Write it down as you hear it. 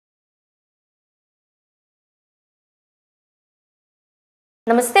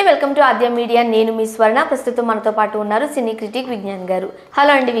నమస్తే welcome to Aadya media నేను మీ స్వర్ణ ప్రస్తుతం మనతో పాటు ఉన్నారు సినీ క్రిటిక్ విజ్ఞాన్ గారు.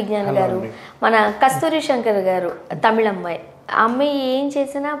 హలో అండి విజ్ఞాన్ గారు. మన కస్తూరి శంకర్ గారు తమిళ అమ్మాయి ఏం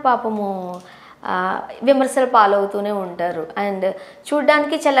చేసినా పాపము విమర్శలు పాలవుతూనే ఉంటారు. అండ్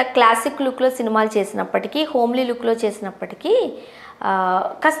చూడ్డానికి చాలా క్లాసిక్ లుక్లో సినిమాలు చేసినప్పటికీ, హోమ్లీ లుక్లో చేసినప్పటికీ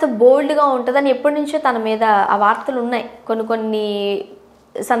కాస్త బోల్డ్గా ఉంటుందని ఎప్పటి నుంచో తన మీద ఆ వార్తలు ఉన్నాయి. కొన్ని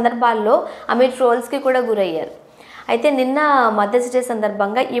సందర్భాల్లో ఆమె ట్రోల్స్కి కూడా గురయ్యారు. అయితే నిన్న మదర్స్ డే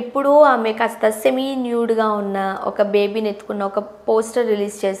సందర్భంగా ఎప్పుడూ ఆమె కాస్త సెమీ న్యూడ్గా ఉన్న ఒక బేబీని ఎత్తుకున్న ఒక పోస్టర్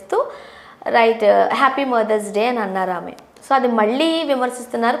రిలీజ్ చేస్తూ రైట్ హ్యాపీ మదర్స్ డే అని అన్నారు ఆమె. సో అది మళ్ళీ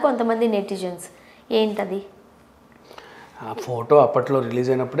విమర్శిస్తున్నారు కొంతమంది నెటిజన్స్. ఏంటది? ఆ ఫోటో అప్పట్లో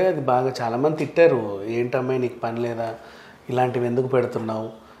రిలీజ్ అయినప్పుడే అది బాగా చాలామంది తిట్టారు. ఏంటమ్మాయి నీకు పని లేదా, ఇలాంటివి ఎందుకు పెడుతున్నావు,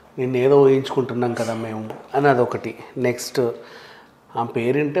 నిన్ను ఏదో ఊహించుకుంటున్నాం కదా మేము అని అదొకటి. నెక్స్ట్ ఆ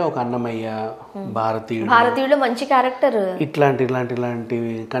పేరింటే ఒక అన్నమయ్య, భారతీయుడు మంచి క్యారెక్టర్,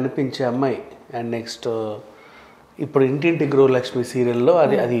 ఇట్లాంటివి కనిపించే అమ్మాయి. అండ్ నెక్స్ట్ ఇప్పుడు ఇంటింటి గృహలక్ష్మి సీరియల్లో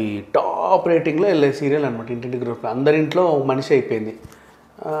అది టాప్ రేటింగ్లో వెళ్ళే సీరియల్ అనమాట. ఇంటింటి గృహ అందరింట్లో మనిషి అయిపోయింది.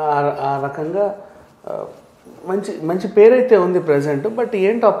 ఆ రకంగా మంచి పేరైతే ఉంది ప్రజెంట్. బట్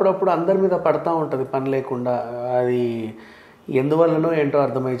ఏంటో అప్పుడప్పుడు అందరి మీద పడతా ఉంటుంది పని లేకుండా. అది ఎందువల్లనో ఏంటో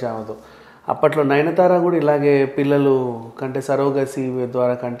అర్థమై చావదు. అప్పట్లో నయనతార కూడా ఇలాగే పిల్లలు కంటే సరోగసి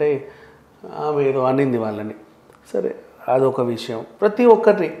ద్వారా కంటే ఆమె ఏదో అనింది వాళ్ళని. సరే అదొక విషయం. ప్రతి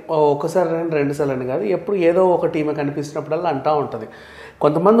ఒక్కరిని ఒక్కసారి రెండుసార్లు అని కాదు, ఎప్పుడు ఏదో ఒక టీమే కనిపిస్తున్నప్పుడల్లా అంటూ ఉంటుంది.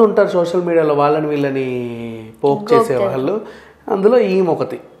 కొంతమంది ఉంటారు సోషల్ మీడియాలో వాళ్ళని వీళ్ళని పోక్ చేసేవాళ్ళు. అందులో ఈమె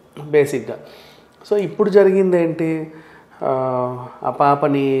బేసిక్గా. సో ఇప్పుడు జరిగింది ఏంటి, ఆ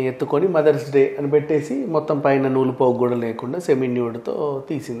పాపని ఎత్తుకొని మదర్స్ డే అని పెట్టేసి మొత్తం పైన నూలు పోగు కూడా లేకుండా సెమీన్యూడ్తో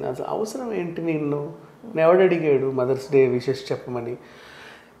తీసింది. అసలు అవసరం ఏంటి? నిన్ను ఎవడు అడిగాడు మదర్స్ డే విషెస్ చెప్పమని?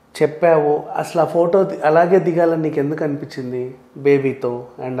 చెప్పావు. అసలు ఆ ఫోటో అలాగే దిగాలని నీకు ఎందుకు అనిపించింది బేబీతో?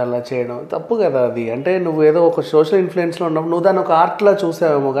 అండ్ అలా చేయడం తప్పు కదా అది. అంటే నువ్వు ఏదో ఒక సోషల్ ఇన్ఫ్లుయెన్స్లో ఉన్నప్పుడు నువ్వు దాన్ని ఒక ఆర్ట్లా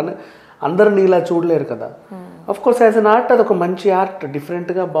చూసావేమో, కానీ అందరూ నీలా చూడలేరు కదా. అఫ్కోర్స్ యాజ్ అన్ ఆర్ట్ అదొక మంచి ఆర్ట్,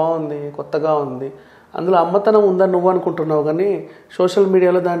 డిఫరెంట్గా బాగుంది, కొత్తగా ఉంది. అందులో అమ్మతనం ఉందని నువ్వు అనుకుంటున్నావు, కానీ సోషల్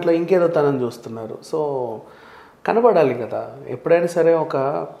మీడియాలో దాంట్లో ఇంకేదో తనం చూస్తున్నారు. సో కనబడాలి కదా ఎప్పుడైనా సరే. ఒక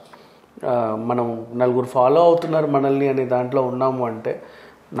మనం నలుగురు ఫాలో అవుతున్నారు మనల్ని అనే దాంట్లో ఉన్నాము అంటే,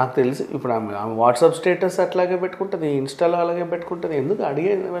 నాకు తెలిసి ఇప్పుడు ఆమె వాట్సాప్ స్టేటస్ అట్లాగే పెట్టుకుంటుంది, ఇన్స్టాలో అలాగే పెట్టుకుంటుంది. ఎందుకు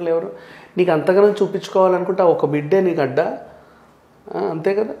అడిగే వాళ్ళు ఎవరు? నీకు అంతగానో చూపించుకోవాలనుకుంటే ఒక బిడ్డే నీకు అడ్డా,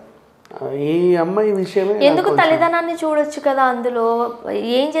 అంతే కదా. ఈ అమ్మాయి విషయమే ఎందుకు తల్లిదనాన్ని చూడొచ్చు కదా, అందులో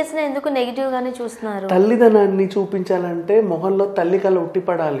ఏం చేసినా ఎందుకు నెగిటివ్ గానే చూస్తున్నారు? తల్లిదనాన్ని చూపించాలంటే మొహంలో తల్లి కళ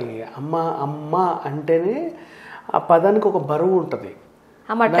ఉట్టిపడాలి. అమ్మ అమ్మ అంటేనే ఆ పదానికి ఒక బరువు ఉంటుంది.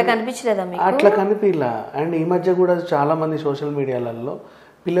 అట్లా కనిపించలేదా మీకు? అట్లా కనిపిలా. అండ్ ఈ మధ్య కూడా చాలా మంది సోషల్ మీడియాలలో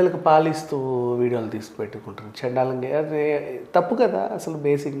పిల్లలకు పాలిస్తూ వీడియోలు తీసి పెట్టుకుంటారు చండాలంగా. అదే తప్పు కదా అసలు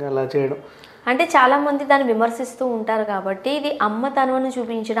బేసిక్గా అలా చేయడం. అంటే చాలా మంది దాన్ని విమర్శిస్తూ ఉంటారు కాబట్టి ఇది అమ్మతనను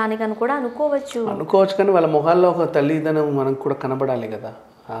చూపించడానికి అని కూడా అనుకోవచ్చు. కానీ వాళ్ళ మొహాల్లో ఒక తల్లిదనం మనకు కూడా కనబడాలి కదా.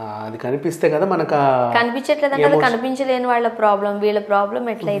 అది కనిపిస్తే కదా మనకు. కనిపించట్లేదంటే అది కనిపించలేని వాళ్ళ ప్రాబ్లం, వీళ్ళ ప్రాబ్లం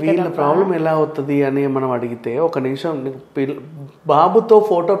వీళ్ళ ప్రాబ్లం ఎలా అవుతుంది అని మనం అడిగితే, ఒక నిమిషం బాబుతో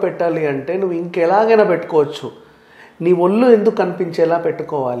ఫోటో పెట్టాలి అంటే నువ్వు ఇంకెలాగైనా పెట్టుకోవచ్చు. నీ ఒళ్ళు ఎందుకు కనిపించేలా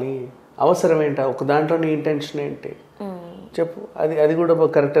పెట్టుకోవాలి? అవసరం ఏంటి? ఒక దాంట్లో నీ ఇంటెన్షన్ ఏంటి చెప్పు. అది కూడా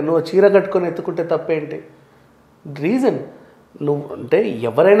కరెక్ట్. నువ్వు చీర కట్టుకొని ఎత్తుకుంటే తప్పేంటి? రీజన్ నువ్వు అంటే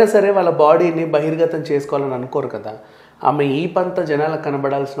ఎవరైనా సరే వాళ్ళ బాడీని బహిర్గతం చేసుకోవాలని అనుకోరు కదా. ఆమె ఈ పంత జనాలకు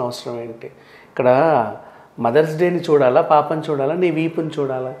కనబడాల్సిన అవసరం ఏంటి? ఇక్కడ మదర్స్ డేని చూడాలా, పాపని చూడాలా, నీ వీపుని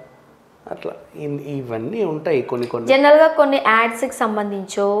చూడాలా? అట్లా ఇవన్నీ ఉంటాయి. కొన్ని జనరల్గా కొన్ని యాడ్స్కి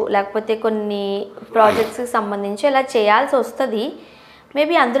సంబంధించో లేకపోతే కొన్ని ప్రాజెక్ట్స్కి సంబంధించో ఇలా చేయాల్సి వస్తుంది.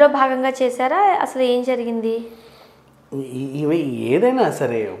 మేబీ అందులో భాగంగా చేశారా? అసలు ఏం జరిగింది? ఇవి ఏదైనా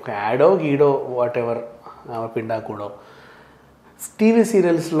సరే ఒక యాడో గీడో వాట్ ఎవర్ పిండా కూడా టీవీ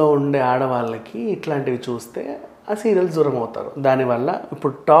సీరియల్స్లో ఉండే ఆడవాళ్ళకి ఇట్లాంటివి చూస్తే ఆ సీరియల్స్ దూరం అవుతారు. దానివల్ల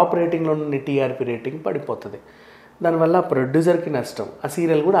ఇప్పుడు టాప్ రేటింగ్లో ఉన్న టీఆర్పీ రేటింగ్ పడిపోతుంది. దానివల్ల ప్రొడ్యూసర్కి నష్టం. ఆ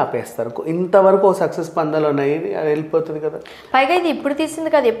సీరియల్ కూడా ఆపేస్తారు. ఇంతవరకు సక్సెస్ పందాలోనయ్యి అది వెళ్ళిపోతుంది కదా. పైగా ఇది ఇప్పుడు తీసింది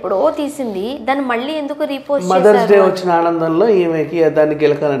కదా, ఎప్పుడో తీసింది, దాన్ని మళ్ళీ ఎందుకు రీపోస్ట్? మదర్స్ డే వచ్చిన ఆనందంలో ఈమెకి దాన్ని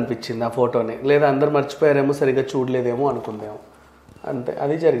గెలకాలనిపించింది ఆ ఫోటోని. లేదా అందరు మర్చిపోయారేమో, సరిగ్గా చూడలేదేమో అనుకుందాము, అంతే.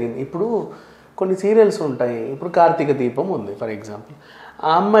 అది జరిగింది. ఇప్పుడు కొన్ని సీరియల్స్ ఉంటాయి. ఇప్పుడు కార్తీక దీపం ఉంది ఫర్ ఎగ్జాంపుల్.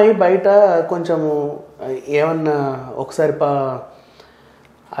 ఆ అమ్మాయి బయట కొంచెము ఏమన్నా ఒకసారి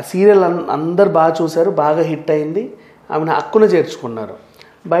ఆ సీరియల్ అందరు బాగా చూశారు, బాగా హిట్ అయింది, ఆమెను హక్కున చేర్చుకున్నారు.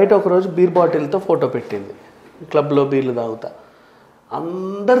 బయట ఒకరోజు బీర్ బాటిల్తో ఫోటో పెట్టింది, క్లబ్లో బీర్లు తాగుతా.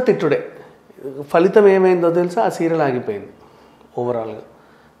 అందరు తిట్టుడే. ఫలితం ఏమైందో తెలుసా? ఆ సీరియల్ ఆగిపోయింది ఓవరాల్గా.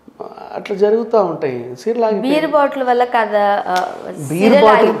 అట్లా జరుగుతూ ఉంటాయి. సీరియల్ బీర్ బాటిల్ వల్ల కథ సీరియల్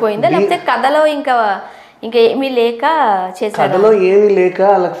ఆగిపోయిందా లేకపోతే కథలో ఇంకా ఏమీ లేక చేశారు? కథలో ఏమీ లేక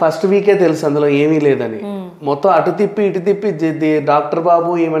వాళ్ళకి ఫస్ట్ వీకే తెలుసు అందులో ఏమీ లేదని. మొత్తం అటు తిప్పి ఇటు తిప్పి డాక్టర్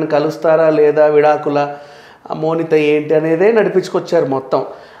బాబు ఈమెను కలుస్తారా లేదా, విడాకుల మోనిత ఏంటి అనేదే నడిపించుకొచ్చారు మొత్తం.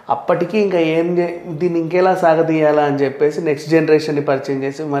 అప్పటికి ఇంకా దీన్ని ఇంకెలా సాగదీయాలా అని చెప్పేసి నెక్స్ట్ జనరేషన్ని పరిచయం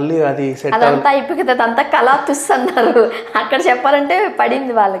చేసి మళ్ళీ అది సెట్ అదంతా అయిపోయింది. అదంతా కళా తుస్సన్నారు అక్కడ చెప్పాలంటే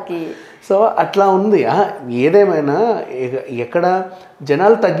పడింది వాళ్ళకి. సో అట్లా ఉంది. ఏదేమైనా ఎక్కడ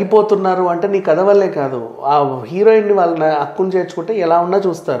జనాలు తగ్గిపోతున్నారు అంటే నీ కథ వల్లే కాదు, ఆ హీరోయిన్ని వాళ్ళని హక్కును చేర్చుకుంటే ఎలా ఉన్నా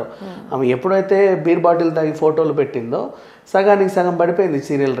చూస్తారు. ఆమె ఎప్పుడైతే బీర్ బాటిల్ తాగి ఫోటోలు పెట్టిందో సగానికి సగం పడిపోయింది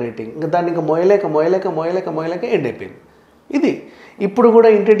సీరియల్ రేటింగ్. ఇంకా దాన్ని ఇంకా మోయలేక ఎండ్ అయిపోయింది. ఇది ఇప్పుడు కూడా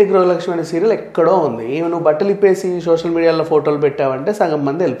ఇంటింటి గృహలక్ష్మి అనే సీరియల్ ఎక్కడో ఉంది. ఈమె నువ్వు బట్టలు ఇప్పేసి సోషల్ మీడియాలో ఫోటోలు పెట్టావంటే సగం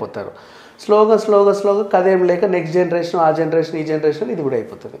మంది వెళ్ళిపోతారు. స్లోగా కథ ఏం లేక నెక్స్ట్ జనరేషన్, ఆ జనరేషన్, ఈ జనరేషన్ ఇది కూడా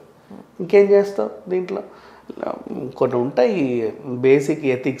అయిపోతుంది. ఇంకేం చేస్తావు దీంట్లో? కొన్ని ఉంటాయి బేసిక్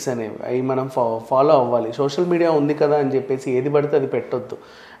ఎథిక్స్ అనేవి, అవి మనం ఫాలో అవ్వాలి. సోషల్ మీడియా ఉంది కదా అని చెప్పేసి ఏది పడితే అది పెట్టొద్దు.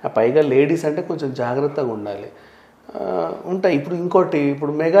 పైగా లేడీస్ అంటే కొంచెం జాగ్రత్తగా ఉండాలి. ఉంటాయి.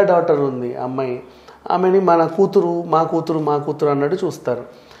 ఇప్పుడు మెగా డాటర్ ఉంది అమ్మాయి, ఆమెని మా కూతురు అన్నట్టు చూస్తారు.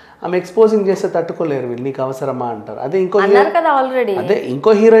 ఆమె ఎక్స్పోజింగ్ చేస్తే తట్టుకోలేరు వీళ్ళు, నీకు అవసరమా అంటారు. అదే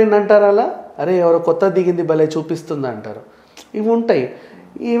ఇంకో హీరోయిన్ అంటారు అలా, అరే ఎవరో కొత్త దిగింది భలే చూపిస్తుంది అంటారు. ఇవి ఉంటాయి.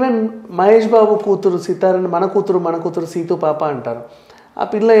 ఈవెన్ మహేష్ బాబు కూతురు సితారని మన కూతురు సీతు పాప అంటారు. ఆ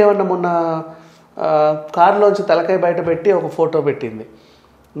పిల్ల ఏమన్నా మొన్న కారులోంచి తలకాయ బయట పెట్టి ఒక ఫోటో పెట్టింది.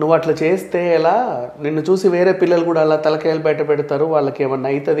 నువ్వు అట్లా చేస్తే ఎలా, నిన్ను చూసి వేరే పిల్లలు కూడా అలా తలకాయలు బయట పెడతారు, వాళ్ళకి ఏమన్నా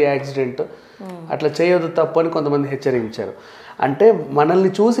అవుతుంది యాక్సిడెంట్, అట్లా చేయొద్దు తప్పు అని కొంతమంది హెచ్చరించారు. అంటే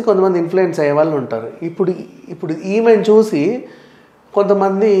మనల్ని చూసి కొంతమంది ఇన్ఫ్లుయెన్స్ అయ్యే వాళ్ళు ఉంటారు. ఇప్పుడు ఈమెను చూసి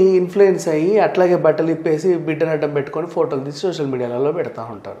కొంతమంది ఇన్ఫ్లుయెన్స్ అయ్యి అట్లాగే బట్టలు ఇప్పేసి బిడ్డను అడ్డం పెట్టుకొని ఫోటోలు తీసి సోషల్ మీడియాలో పెడతా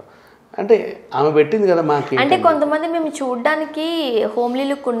ఉంటారు. అంటే ఆమె పెట్టింది కదా మాకు. అంటే కొంతమంది మేము చూడడానికి హోమ్లీ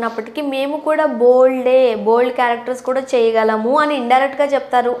లుక్ ఉన్నప్పటికీ మేము కూడా బోల్డ్ క్యారెక్టర్స్ కూడా చేయగలము అని ఇండైరెక్ట్ గా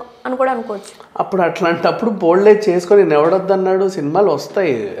చెప్తారు అని కూడా అనుకోవచ్చు. అప్పుడు అట్లాంటప్పుడు బోల్డే చేసుకొని నెవడొద్దన్నాడు. సినిమాలు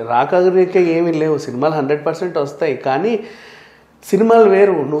వస్తాయి, రాకరికే ఏమీ లేవు, సినిమాలు 100% వస్తాయి. కానీ సినిమాలు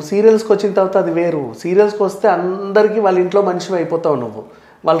వేరు, నువ్వు సీరియల్స్కి వచ్చిన తర్వాత అది వేరు. సీరియల్స్కి వస్తే అందరికీ వాళ్ళ ఇంట్లో మనిషి అయిపోతావు నువ్వు.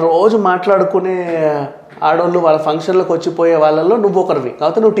 వాళ్ళు రోజు మాట్లాడుకునే ఆడవాళ్ళు వాళ్ళ ఫంక్షన్లకు వచ్చిపోయే వాళ్ళల్లో నువ్వు ఒకరివి,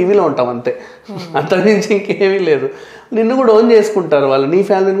 కాకపోతే నువ్వు టీవీలో ఉంటావు అంతే, అంతకుమించి ఇంకేమీ లేదు. నిన్ను కూడా ఓన్ చేసుకుంటారు వాళ్ళు, నీ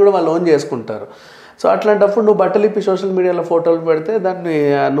ఫ్యామిలీని కూడా వాళ్ళు ఓన్ చేసుకుంటారు. సో అట్లాంటప్పుడు నువ్వు బట్టలు ఇప్పి సోషల్ మీడియాలో ఫోటోలు పెడితే దాన్ని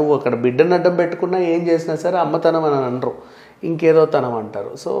నువ్వు అక్కడ బిడ్డను అడ్డం పెట్టుకున్నా ఏం చేసినా సరే అమ్మతనం అని అనరు, ఇంకేదో తనం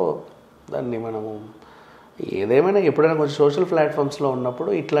అంటారు. సో దాన్ని మనము ఏదేమైనా ఎప్పుడైనా కొంచెం సోషల్ ప్లాట్ఫామ్స్లో ఉన్నప్పుడు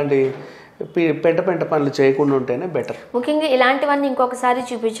ఇట్లాంటి పెంట పనులు చేయకుండా ఉంటేనే బెటర్. ముఖ్యంగా ఇలాంటివన్నీ ఇంకొకసారి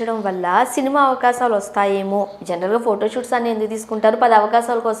చూపించడం వల్ల సినిమా అవకాశాలు వస్తాయేమో. జనరల్గా ఫోటోషూట్స్ అన్ని ఎందుకు తీసుకుంటారు? 10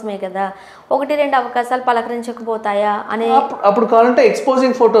 అవకాశాల కోసమే కదా, 1-2 అవకాశాలు పలకరించకపోతాయా అనే. అప్పుడు కావాలంటే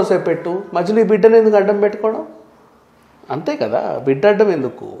ఎక్స్పోజింగ్ ఫొటోసే పెట్టు, మధ్యలో ఈ బిడ్డను ఎందుకు అడ్డం పెట్టుకోవడం? అంతే కదా, బిడ్డ అడ్డం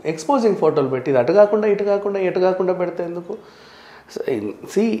ఎందుకు? ఎక్స్పోజింగ్ ఫోటోలు పెట్టి అటు కాకుండా ఎటు కాకుండా పెడితే ఎందుకు?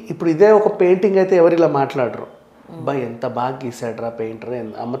 ఇప్పుడు ఇదే ఒక పెయింటింగ్ అయితే ఎవరు ఇలా మాట్లాడరు, అబ్బా ఎంత బాగా గీసాడరా పెయింటర్,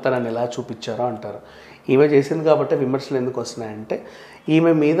 అమ్మతనాన్ని ఎలా చూపించారో అంటారు. ఈమె చేసింది కాబట్టి విమర్శలు ఎందుకు వస్తున్నాయంటే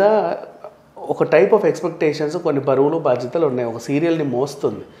ఈమె మీద ఒక టైప్ ఆఫ్ ఎక్స్పెక్టేషన్స్, కొన్ని బరువులు బాధ్యతలు ఉన్నాయి, ఒక సీరియల్ని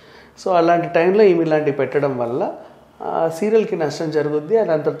మోస్తుంది. సో అలాంటి టైంలో ఈమె ఇలాంటివి పెట్టడం వల్ల సీరియల్కి నష్టం జరుగుద్ది.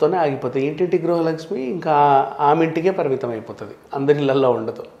 అది అంతటితోనే ఆగిపోతుంది. ఇంటింటి గృహలక్ష్మి ఇంకా ఆమె ఇంటికే పరిమితం అయిపోతుంది, అందరి ఇళ్ళల్లో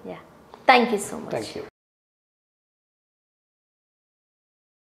ఉండదు. Thank you so much. Thank you.